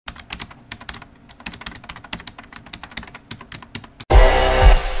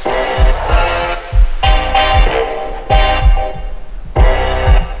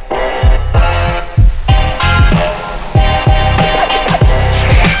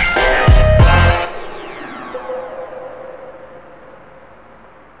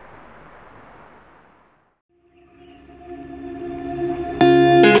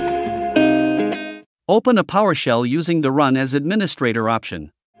Open a PowerShell using the Run as Administrator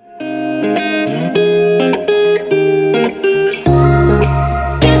option.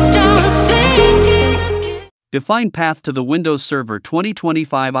 Define path to the Windows Server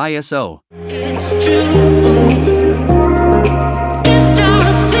 2025 ISO.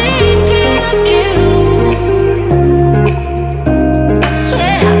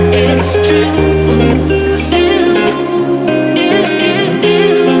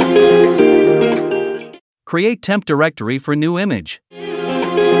 Create temp directory for new image.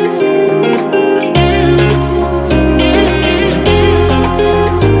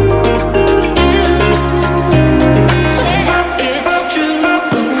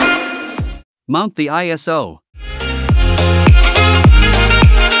 Mount the ISO.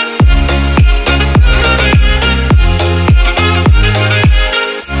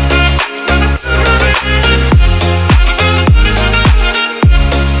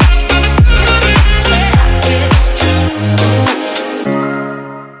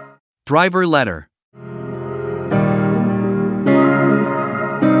 Driver letter.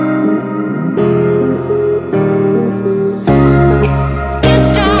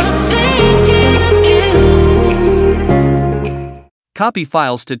 Copy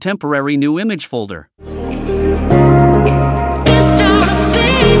files to temporary new image folder.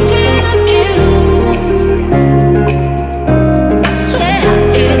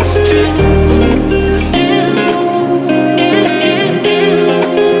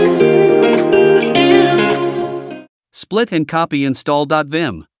 Split and copy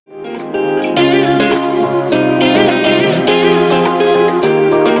install.vim.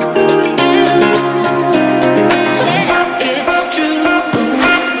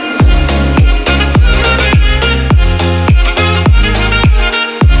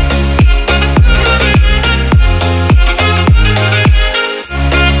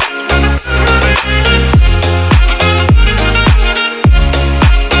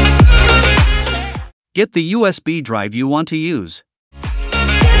 Get the USB drive you want to use.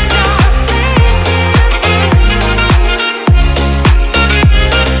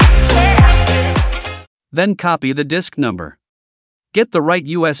 Then copy the disk number. Get the right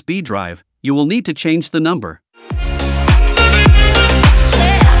USB drive, you will need to change the number.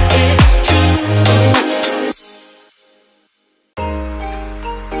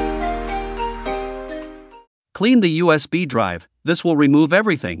 Clean the USB drive, this will remove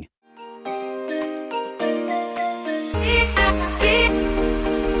everything.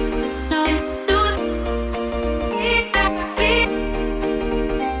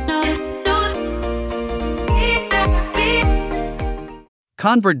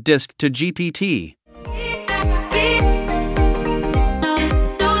 Convert disk to GPT.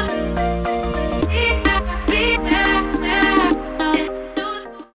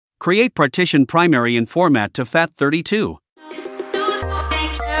 Create partition primary and format to FAT32.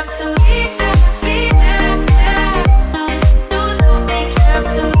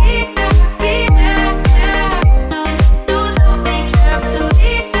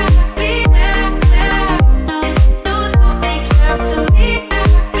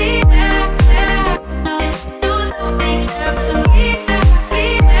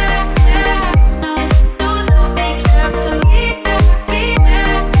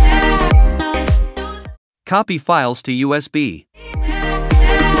 Copy files to USB.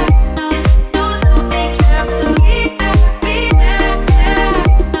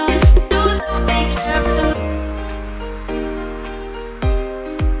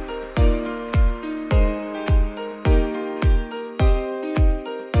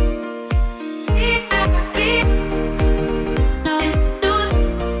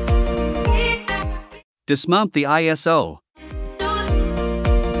 Dismount the ISO.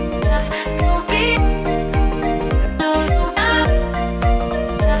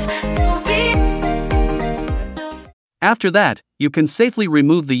 After that, you can safely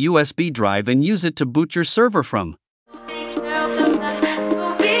remove the USB drive and use it to boot your server from.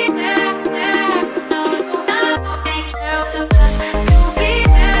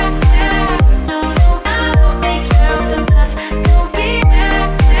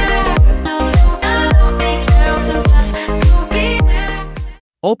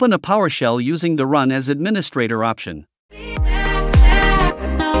 Open a PowerShell using the Run as Administrator option.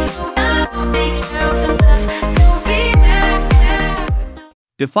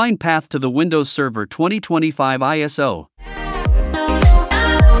 Define path to the Windows Server 2025 ISO.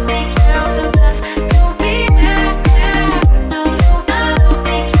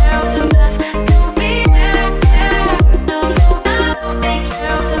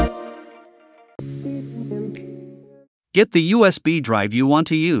 Get the USB drive you want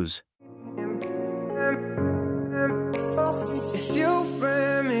to use.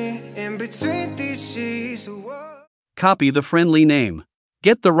 me in between these sheets. Copy the friendly name.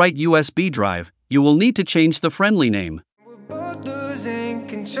 Get the right USB drive, you will need to change the friendly name. We're both losing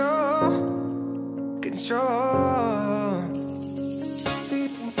control.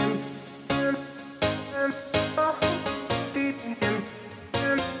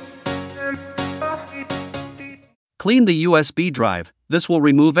 Clean the USB drive, this will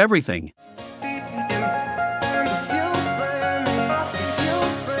remove everything.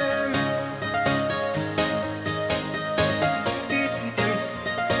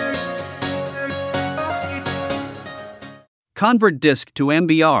 Convert disk to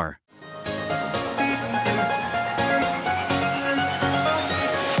MBR.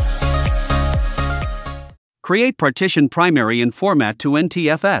 Create partition primary and format to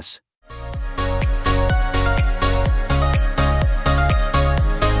NTFS.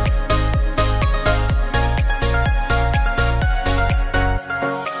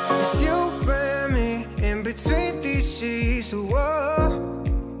 Between these sheets,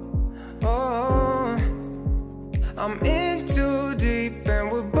 I'm in too deep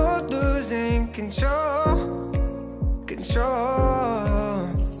and we're both losing control.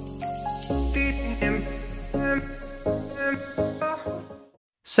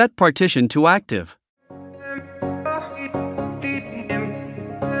 Set partition to active.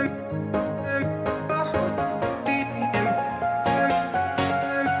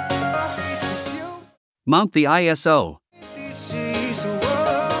 Mount the ISO.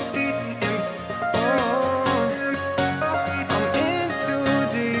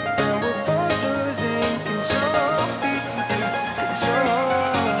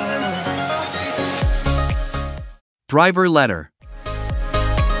 Driver letter.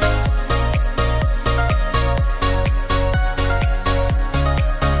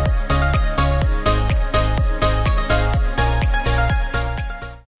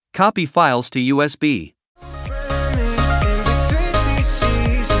 Copy files to USB.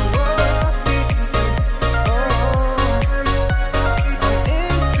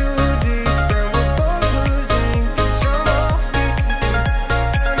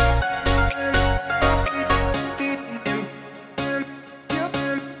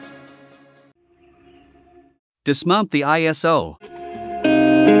 Dismount the ISO.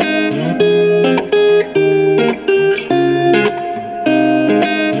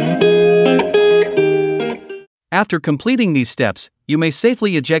 After completing these steps, you may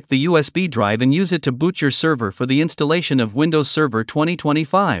safely eject the USB drive and use it to boot your server for the installation of Windows Server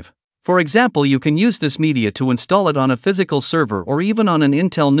 2025. For example, you can use this media to install it on a physical server or even on an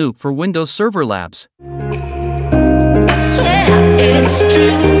Intel NUC for Windows Server Labs. Yeah, it's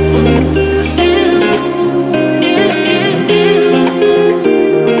true.